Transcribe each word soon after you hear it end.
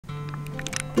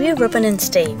We're Robin and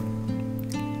Steve.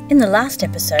 In the last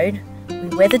episode,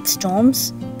 we weathered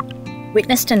storms,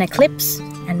 witnessed an eclipse,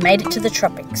 and made it to the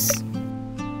tropics.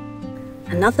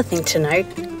 Another thing to note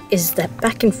is that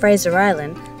back in Fraser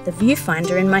Island, the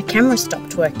viewfinder in my camera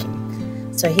stopped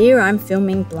working, so here I'm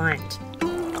filming blind.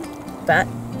 But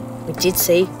we did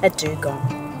see a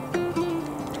dugong,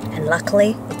 and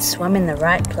luckily it swam in the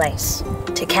right place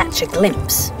to catch a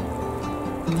glimpse.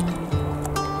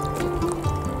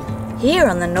 Here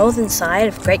on the northern side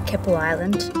of Great Keppel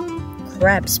Island,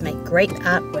 crabs make great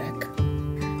artwork.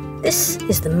 This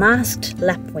is the masked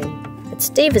lapwing, but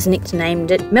Steve has nicknamed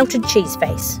it Melted Cheese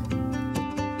Face.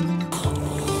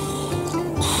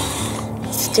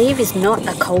 Steve is not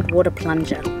a cold water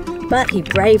plunger, but he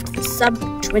braved the sub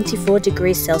 24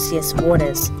 degrees Celsius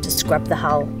waters to scrub the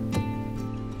hull.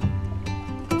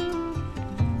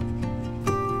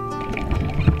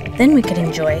 Then we could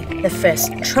enjoy the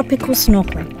first tropical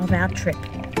snorkeling of our trip.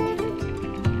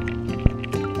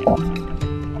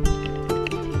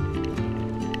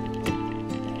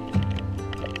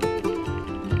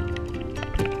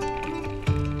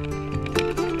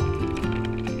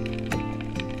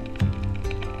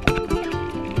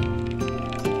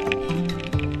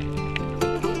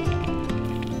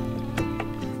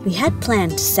 We had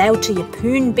planned to sail to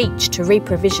Yeppoon Beach to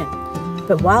reprovision,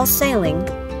 but while sailing,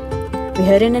 we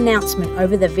heard an announcement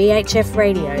over the VHF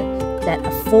radio that a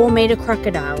 4-metre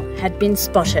crocodile had been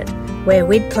spotted where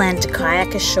we'd planned to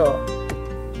kayak ashore.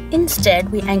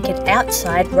 Instead, we anchored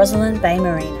outside Rosalind Bay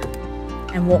Marina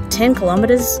and walked 10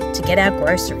 kilometres to get our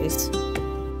groceries.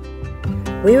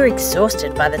 We were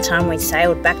exhausted by the time we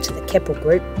sailed back to the Keppel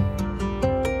group.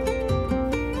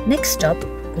 Next stop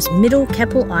was Middle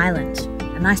Keppel Island,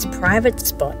 a nice private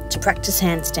spot to practice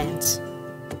handstands.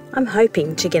 I'm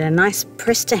hoping to get a nice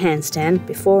press-to handstand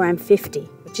before I'm 50,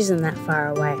 which isn't that far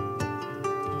away.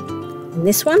 And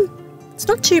this one, it's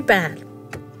not too bad.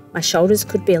 My shoulders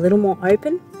could be a little more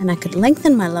open and I could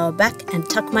lengthen my lower back and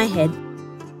tuck my head.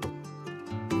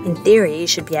 In theory, you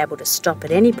should be able to stop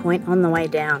at any point on the way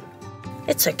down.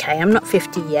 It's okay, I'm not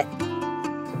 50 yet.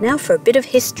 Now for a bit of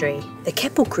history. The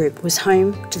Keppel group was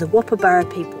home to the Woppaburra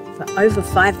people for over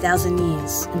 5,000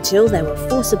 years, until they were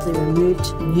forcibly removed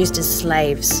and used as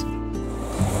slaves.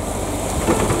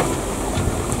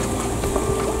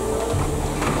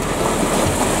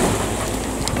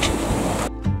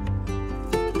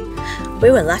 We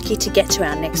were lucky to get to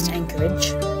our next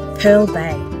anchorage, Pearl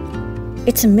Bay.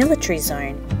 It's a military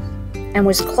zone and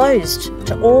was closed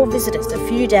to all visitors a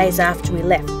few days after we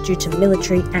left due to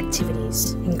military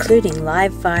activities, including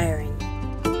live firing.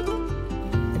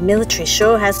 The military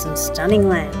sure has some stunning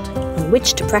land on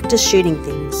which to practice shooting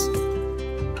things.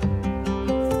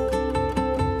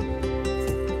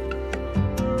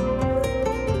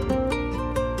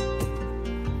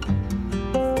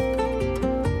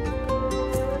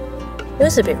 It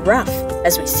was a bit rough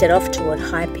as we set off toward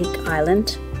High Peak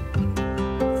Island.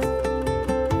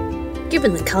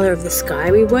 Given the colour of the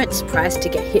sky, we weren't surprised to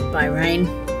get hit by rain.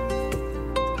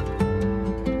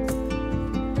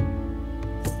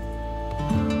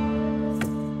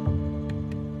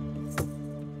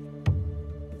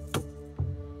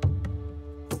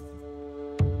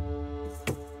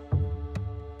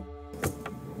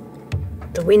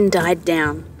 The wind died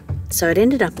down, so it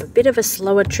ended up a bit of a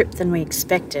slower trip than we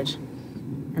expected,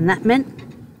 and that meant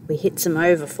we hit some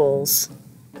overfalls.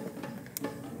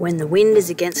 When the wind is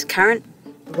against current,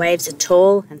 the waves are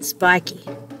tall and spiky,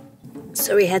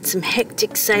 so we had some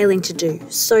hectic sailing to do,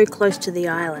 so close to the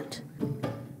island.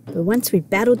 But once we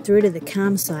battled through to the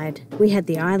calm side, we had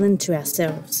the island to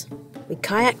ourselves. We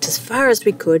kayaked as far as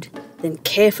we could, then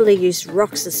carefully used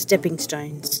rocks as stepping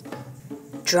stones.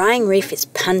 Drying reef is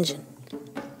pungent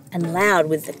and loud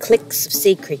with the clicks of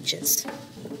sea creatures.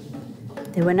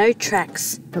 There were no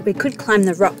tracks, but we could climb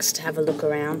the rocks to have a look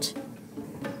around.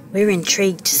 We were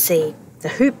intrigued to see the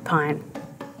hoop pine,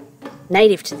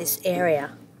 native to this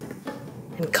area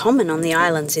and common on the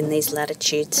islands in these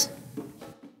latitudes.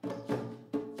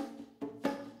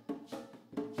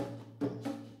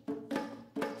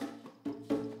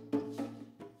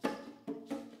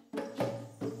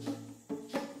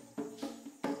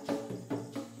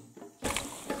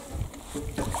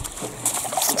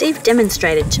 Steve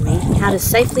demonstrated to me how to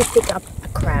safely pick up a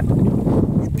crab.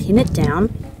 Pin it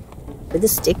down with a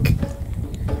stick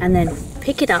and then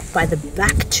pick it up by the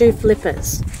back 2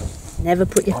 flippers. Never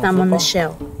put your thumb on the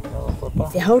shell.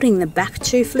 If you're holding the back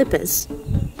 2 flippers,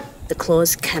 the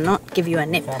claws cannot give you a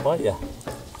nip. Can't bite you.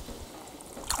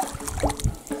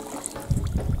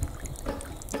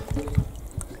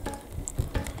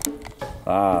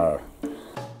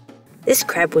 This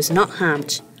crab was not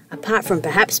harmed, apart from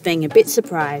perhaps being a bit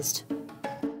surprised.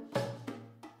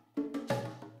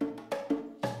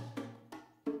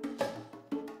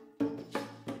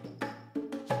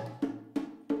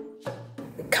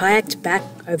 We kayaked back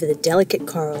over the delicate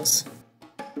corals.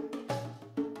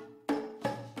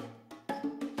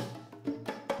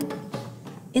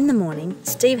 In the morning,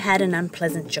 Steve had an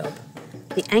unpleasant job.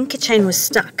 The anchor chain was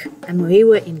stuck and we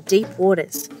were in deep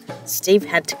waters. Steve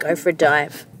had to go for a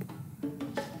dive.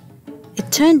 It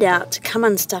turned out to come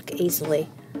unstuck easily,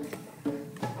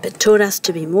 but taught us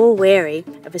to be more wary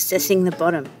of assessing the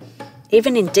bottom,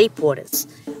 even in deep waters.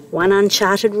 One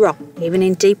uncharted rock, even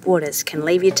in deep waters, can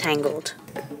leave you tangled.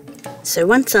 So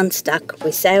once unstuck,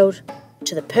 we sailed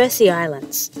to the Percy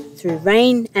Islands through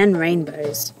rain and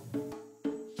rainbows.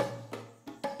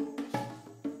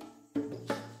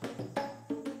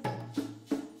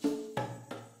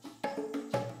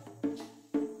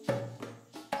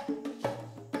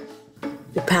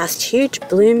 We passed huge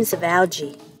blooms of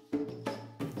algae.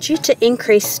 Due to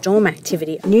increased storm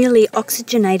activity, newly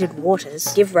oxygenated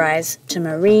waters give rise to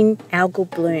marine algal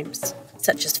blooms,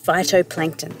 such as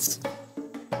phytoplanktons.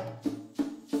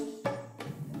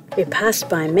 We passed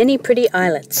by many pretty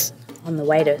islets on the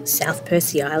way to South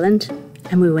Percy Island,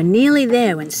 and we were nearly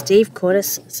there when Steve caught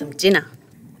us some dinner,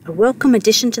 a welcome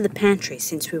addition to the pantry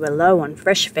since we were low on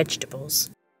fresh vegetables.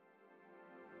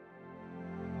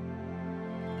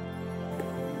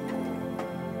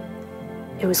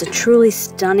 It was a truly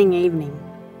stunning evening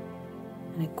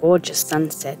and a gorgeous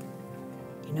sunset.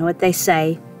 You know what they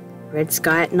say, red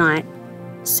sky at night,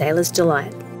 sailor's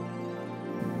delight.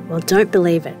 Well, don't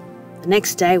believe it. The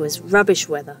next day was rubbish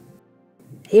weather.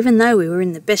 Even though we were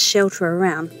in the best shelter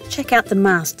around, check out the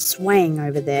mast swaying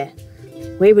over there.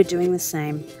 We were doing the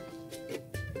same.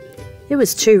 It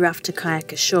was too rough to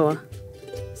kayak ashore,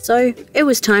 so it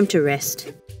was time to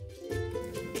rest.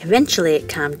 Eventually it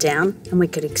calmed down and we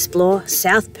could explore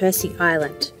South Percy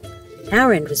Island.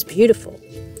 Our end was beautiful.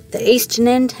 The eastern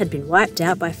end had been wiped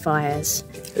out by fires.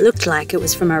 It looked like it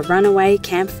was from a runaway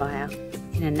campfire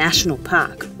in a national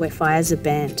park where fires are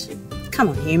banned. Come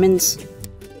on, humans.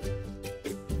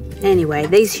 Anyway,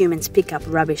 these humans pick up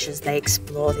rubbish as they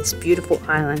explore this beautiful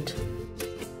island.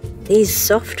 These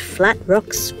soft, flat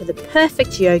rocks were the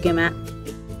perfect yoga mat.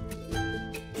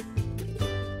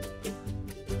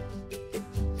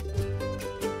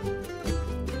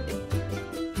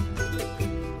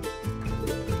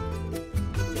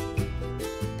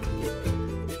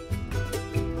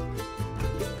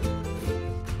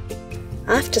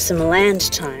 After some land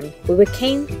time, we were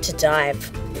keen to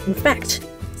dive. In fact,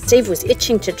 Steve was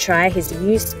itching to try his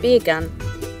new spear gun.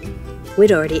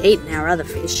 We'd already eaten our other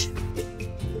fish.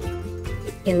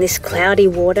 In this cloudy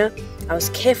water, I was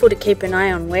careful to keep an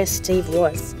eye on where Steve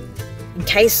was, in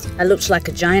case I looked like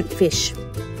a giant fish.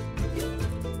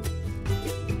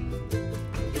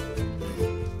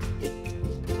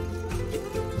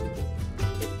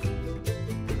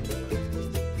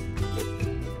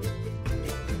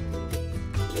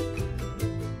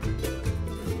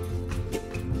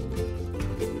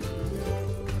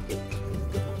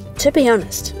 To be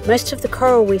honest, most of the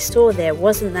coral we saw there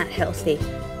wasn't that healthy.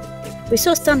 We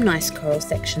saw some nice coral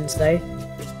sections though.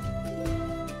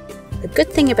 The good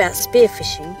thing about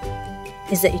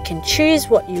spearfishing is that you can choose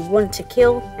what you want to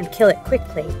kill and kill it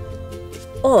quickly.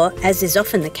 Or, as is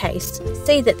often the case,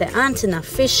 see that there aren't enough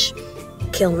fish,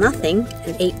 kill nothing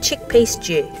and eat chickpea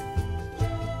stew.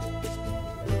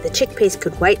 The chickpeas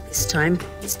could wait this time.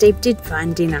 Steve did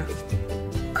find dinner.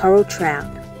 Coral trout.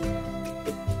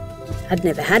 I'd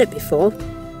never had it before.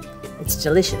 It's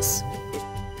delicious.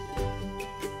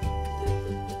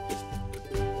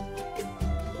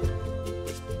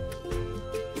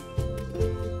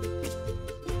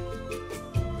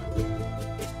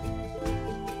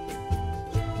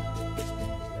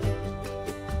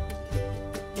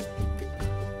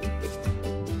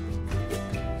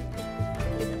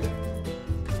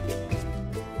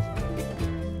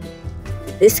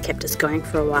 This kept us going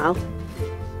for a while.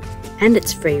 And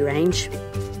it's free range,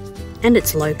 and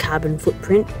it's low carbon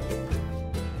footprint.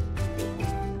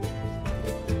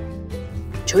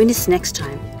 Join us next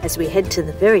time as we head to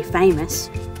the very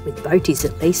famous, with boaties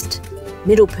at least,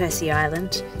 Middle Percy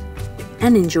Island,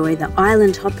 and enjoy the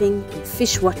island hopping and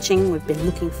fish watching we've been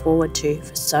looking forward to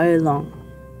for so long.